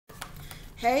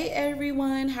Hey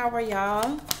everyone, how are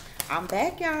y'all? I'm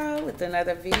back, y'all, with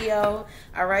another video.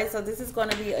 All right, so this is going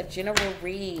to be a general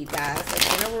read, guys.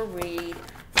 A general read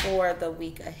for the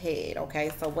week ahead. Okay,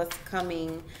 so what's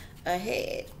coming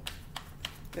ahead?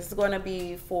 This is going to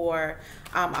be for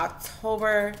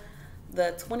October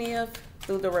the 20th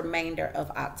through the remainder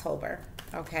of October.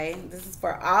 Okay, this is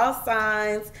for all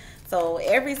signs. So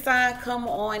every sign, come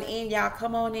on in, y'all.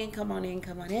 Come on in, come on in,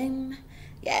 come on in.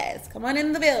 Yes, come on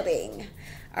in the building.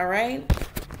 All right.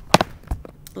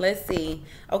 Let's see.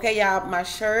 Okay, y'all, my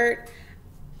shirt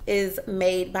is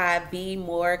made by Be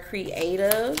More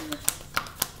Creative.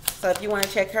 So if you want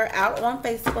to check her out on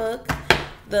Facebook,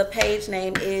 the page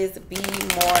name is Be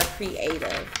More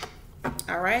Creative.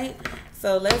 All right.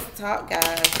 So let's talk, guys.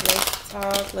 Let's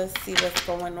talk. Let's see what's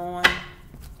going on.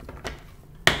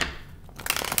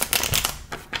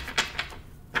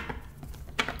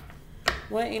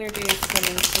 What energy is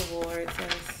coming towards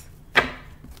us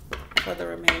for the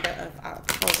remainder of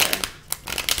October?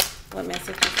 What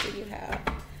messages do you have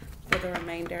for the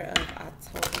remainder of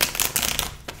October?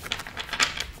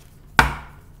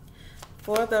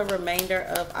 For the remainder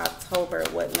of October,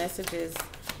 what messages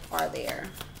are there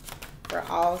for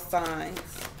all signs?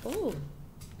 Ooh.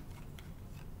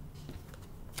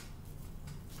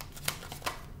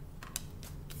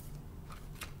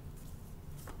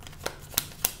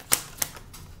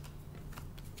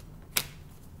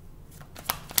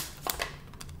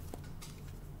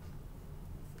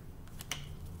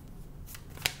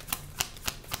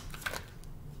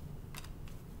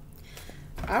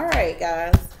 All right,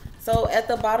 guys. So at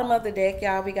the bottom of the deck,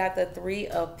 y'all, we got the Three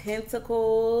of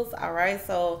Pentacles. All right.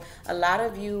 So a lot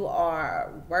of you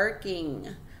are working,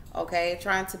 okay,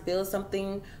 trying to build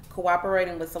something,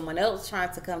 cooperating with someone else,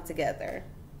 trying to come together.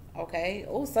 Okay.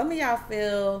 Oh, some of y'all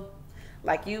feel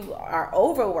like you are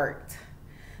overworked.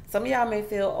 Some of y'all may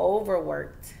feel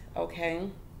overworked. Okay.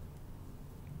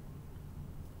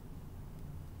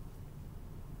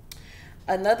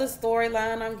 Another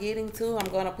storyline I'm getting to,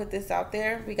 I'm going to put this out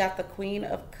there. We got the Queen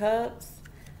of Cups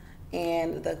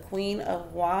and the Queen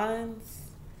of Wands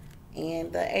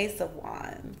and the Ace of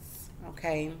Wands.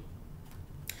 Okay.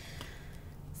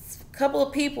 Couple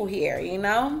of people here, you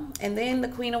know? And then the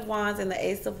Queen of Wands and the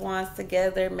Ace of Wands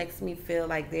together makes me feel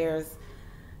like there's,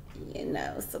 you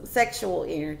know, some sexual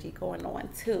energy going on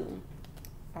too.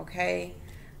 Okay.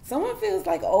 Someone feels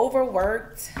like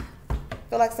overworked.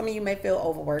 Feel like some of you may feel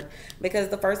overworked because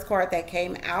the first card that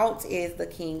came out is the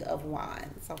King of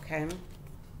Wands. Okay,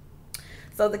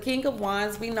 so the King of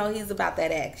Wands, we know he's about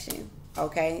that action.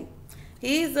 Okay,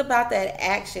 he's about that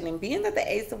action, and being that the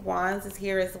Ace of Wands is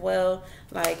here as well,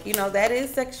 like, you know, that is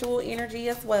sexual energy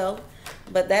as well,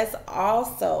 but that's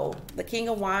also, the King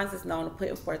of Wands is known to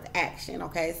put forth action.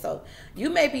 Okay, so you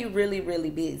may be really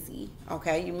busy.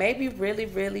 Okay, you may be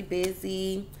really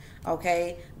busy.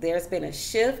 Okay, there's been a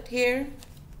shift here.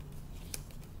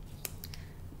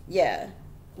 Yeah,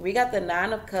 we got the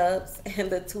Nine of Cups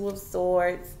and the Two of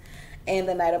Swords and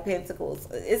the Knight of Pentacles.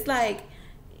 It's like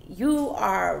you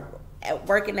are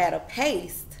working at a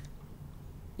pace.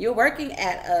 You're working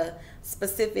at a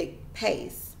specific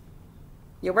pace.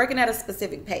 You're working at a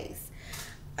specific pace.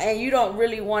 And you don't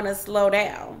really want to slow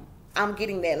down. I'm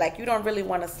getting that. Like, you don't really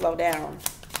want to slow down.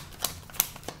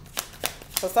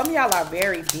 So some of y'all are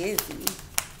very busy.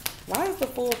 Why is the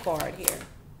Fool card here?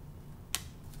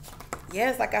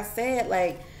 Yes, like I said,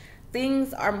 like,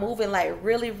 things are moving like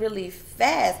really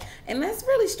fast. And that's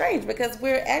really strange because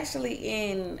we're actually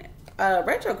in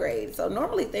retrograde. So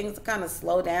normally things kind of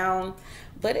slow down.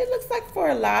 But it looks like for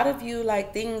a lot of you,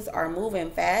 like, things are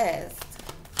moving fast.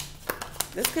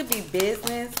 This could be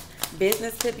business.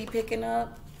 Business could be picking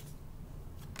up.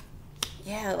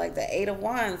 Yeah, like the Eight of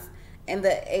Wands and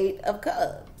the Eight of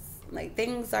Cups. Like,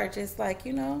 things are just like,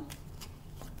 you know,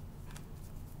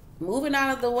 moving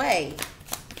out of the way.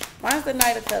 Why is the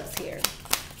Knight of Cups here?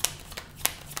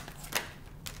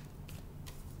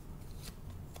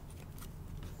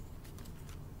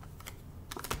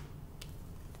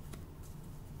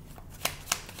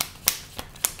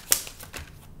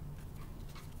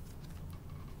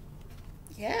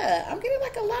 Yeah, I'm getting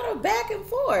like a lot of back and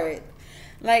forth.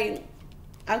 Like,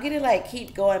 I'm getting like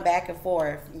keep going back and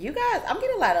forth. You guys, I'm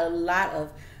getting a lot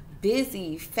of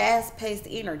busy, fast-paced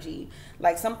energy.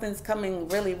 Like something's coming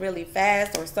really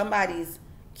fast, or somebody's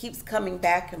keeps coming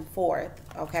back and forth.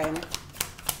 Okay.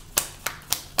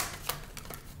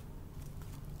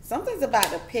 Something's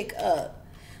about to pick up.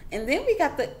 And then we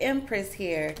got the Empress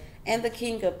here and the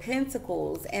King of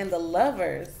Pentacles and the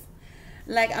Lovers.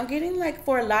 Like, I'm getting like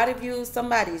for a lot of you,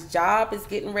 somebody's job is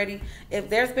getting ready. If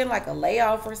there's been like a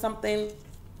layoff or something,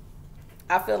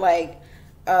 I feel like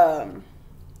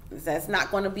That's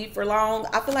not going to be for long.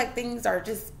 I feel like things are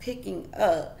just picking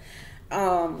up.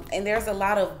 And there's a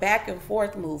lot of back and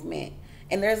forth movement.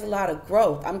 And there's a lot of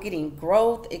growth. I'm getting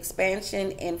growth,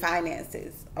 expansion, and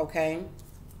finances. Okay.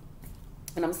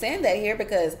 And I'm saying that here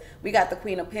because we got the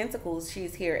Queen of Pentacles.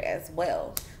 She's here as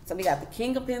well. So we got the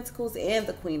King of Pentacles and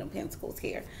the Queen of Pentacles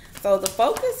here. So the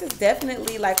focus is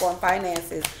definitely like on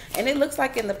finances. And it looks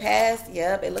like in the past,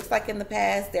 yep, it looks like in the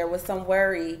past there was some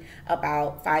worry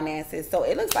about finances. So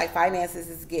it looks like finances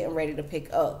is getting ready to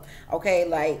pick up. Okay,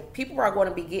 like people are going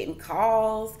to be getting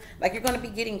calls. Like you're going to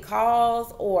be getting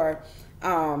calls, or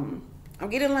I'm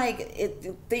getting like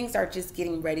things are just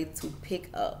getting ready to pick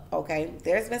up. Okay,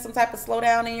 there's been some type of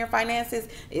slowdown in your finances.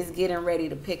 It's getting ready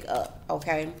to pick up.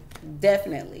 Okay,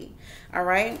 definitely. All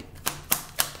right,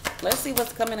 let's see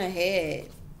what's coming ahead.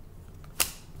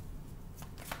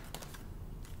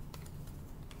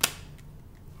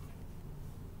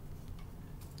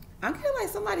 I'm getting like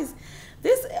somebody's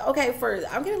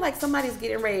I'm getting like somebody's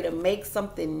getting ready to make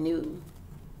something new.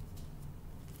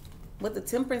 With the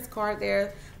Temperance card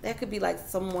there, that could be like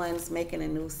someone's making a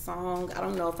new song. I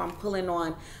don't know if I'm pulling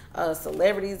on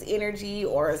celebrities energy,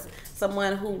 or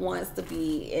someone who wants to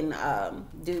be in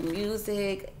do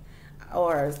music,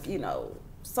 or you know,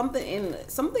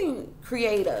 something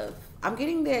creative. I'm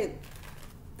getting that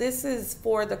this is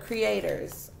for the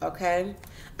creators. Okay,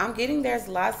 I'm getting there's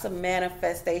lots of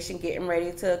manifestation getting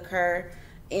ready to occur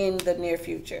in the near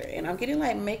future, and I'm getting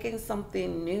like making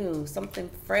something new,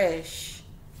 something fresh.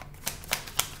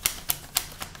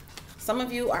 Some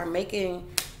of you are making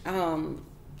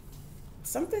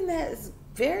something that is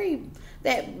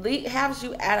has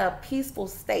you at a peaceful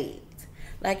state.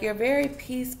 Like you're very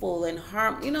peaceful and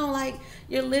you know, like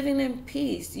you're living in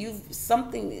peace.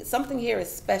 Something here is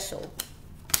special.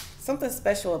 Something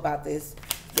special about this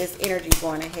energy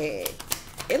going ahead.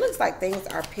 It looks like things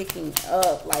are picking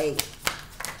up. Like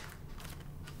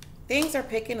things are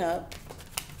picking up.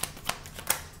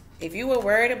 If you were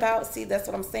worried about, see, that's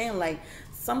what I'm saying, like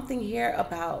something here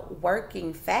about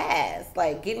working fast,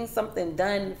 like getting something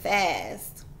done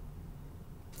fast.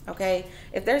 Okay,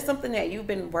 if there's something that you've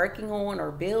been working on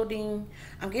or building,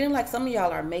 I'm getting like some of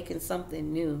y'all are making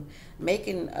something new,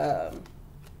 I'm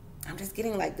just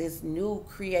getting like this new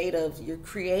creative, you're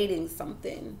creating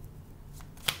something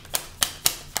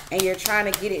and you're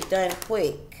trying to get it done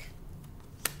quick.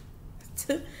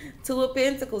 Two of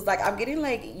Pentacles, like I'm getting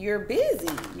like you're busy,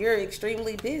 you're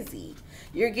extremely busy.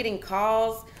 You're getting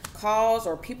calls,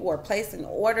 or people are placing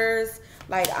orders.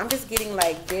 Like I'm just getting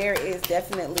like there is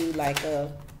definitely like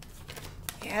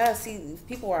see,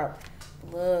 people are,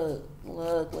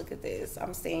 look at this.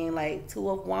 I'm seeing like Two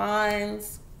of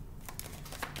Wands.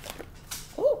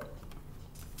 Ooh.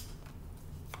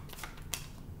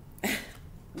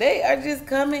 They are just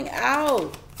coming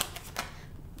out.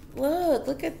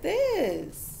 Look at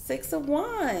this. Six of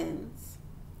Wands.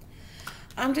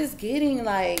 I'm just getting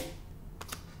like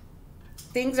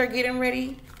things are getting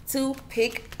ready to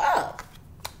pick up.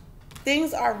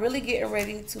 Things are really getting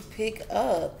ready to pick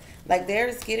up. Like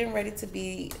there's getting ready to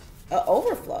be an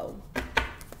overflow.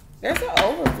 There's an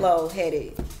overflow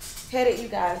headed you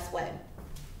guys' way.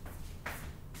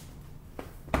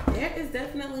 There is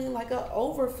definitely like an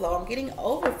overflow. I'm getting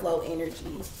overflow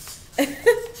energy.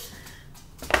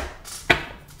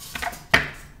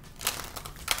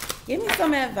 Give me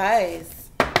some advice.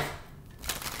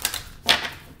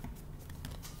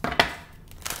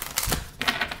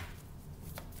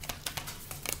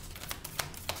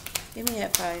 Give me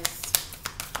advice.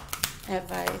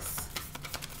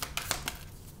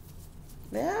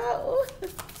 No.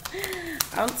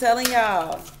 I'm telling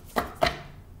y'all.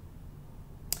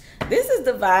 This is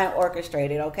divine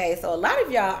orchestrated, okay? So a lot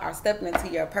of y'all are stepping into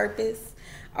your purpose,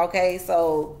 okay?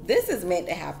 So this is meant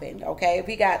to happen, okay?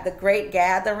 We got the Great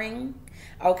Gathering,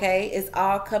 okay? It's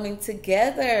all coming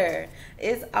together.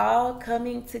 It's all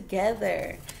coming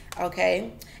together,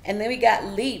 okay? And then we got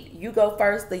Leap. You go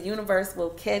first. The universe will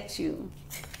catch you.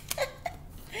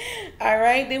 All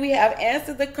right. Then we have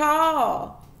Answer the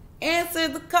Call. Answer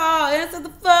the call. Answer the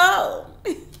phone.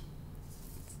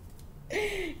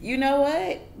 You know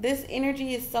what? This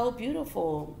energy is so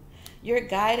beautiful. Your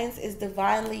guidance is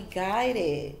divinely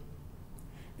guided.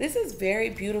 This is very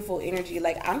beautiful energy.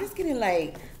 Like I'm just getting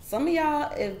like some of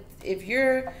y'all, if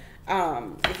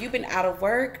you've been out of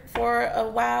work for a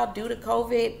while due to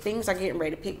COVID, things are getting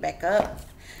ready to pick back up.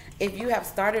 If you have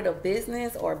started a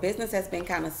business or business has been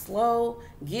kind of slow,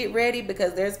 get ready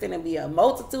because there's going to be a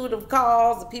multitude of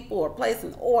calls. People are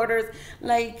placing orders.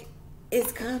 Like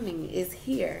it's coming. It's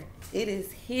here. It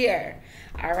is here.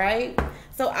 All right.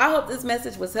 So I hope this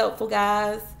message was helpful,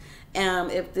 guys.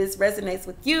 If this resonates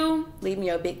with you, leave me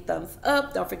a big thumbs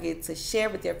up. Don't forget to share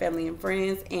with your family and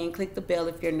friends, and click the bell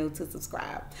if you're new to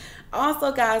subscribe.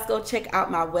 Also, guys, go check out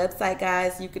my website,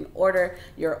 guys. You can order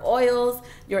your oils,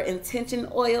 your intention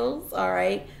oils, all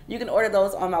right? You can order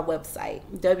those on my website,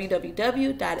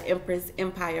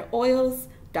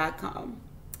 www.empressempireoils.com.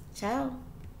 Ciao.